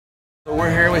We're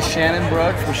here with Shannon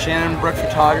Brooke from Shannon Brooke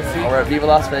Photography. We're at Viva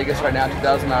Las Vegas right now,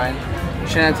 2009.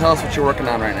 Shannon, tell us what you're working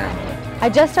on right now. I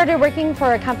just started working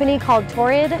for a company called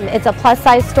Torrid. It's a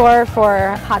plus-size store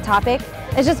for Hot Topic.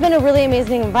 It's just been a really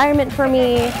amazing environment for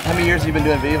me. How many years have you been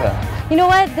doing Viva? You know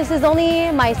what? This is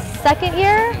only my second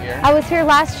year. I was here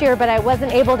last year, but I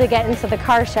wasn't able to get into the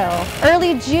car show.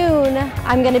 Early June,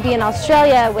 I'm going to be in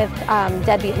Australia with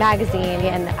Deadbeat Magazine,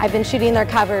 and I've been shooting their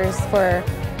covers for a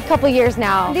couple years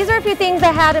now. These are a few things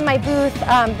I had in my booth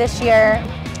this year.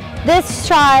 This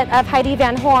shot of Heidi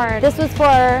Van Horn, this was for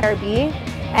RB,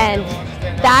 and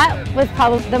that was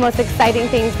probably the most exciting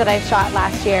things that I've shot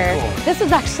last year. Cool. This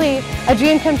was actually a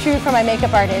dream come true for my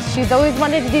makeup artist. She's always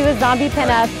wanted to do a zombie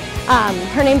pinup.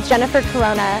 Her name's Jennifer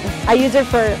Corona. I use her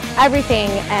for everything,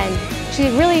 and she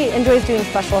really enjoys doing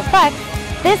special effects.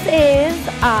 This is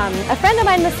a friend of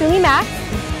mine, Masumi Max.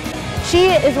 She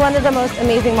is one of the most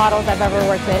amazing models I've ever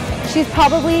worked with. She's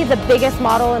probably the biggest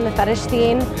model in the fetish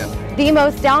scene, the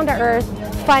most down-to-earth,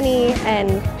 funny,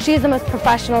 and she's the most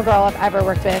professional girl I've ever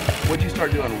worked with. What did you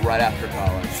start doing right after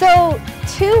college? So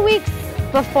 2 weeks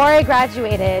before I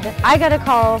graduated, I got a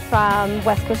call from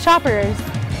West Coast Shoppers.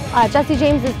 Jesse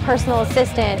James's personal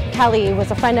assistant, Kelly, was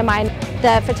a friend of mine.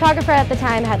 The photographer at the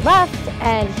time had left,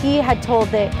 and he had told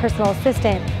the personal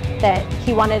assistant that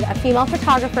he wanted a female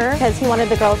photographer because he wanted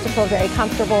the girls to feel very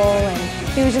comfortable, and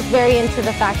he was just very into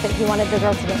the fact that he wanted the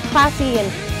girls to look classy and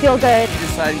feel good. Did you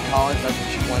decide in college that's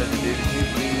what you wanted to do? Did you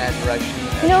lean that direction?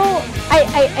 You know,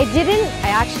 I didn't. I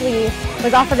actually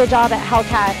was offered a job at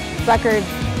Hellcat Records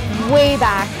way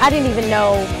back. I didn't even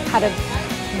know how to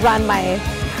run my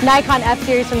Nikon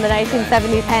F-Series from the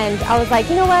 1970s, and I was like,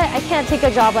 you know what, I can't take a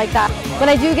job like that. When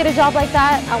I do get a job like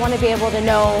that, I want to be able to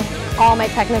know all my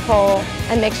technical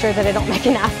and make sure that I don't make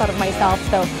an ass out of myself.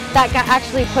 So that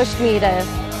actually pushed me to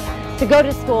go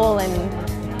to school and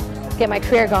get my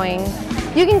career going.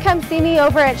 You can come see me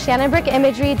over at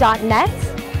shannonbrookeimagery.net,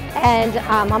 and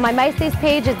on my MySpace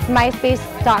page, it's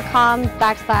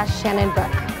myspace.com/Shannon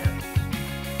Brooke.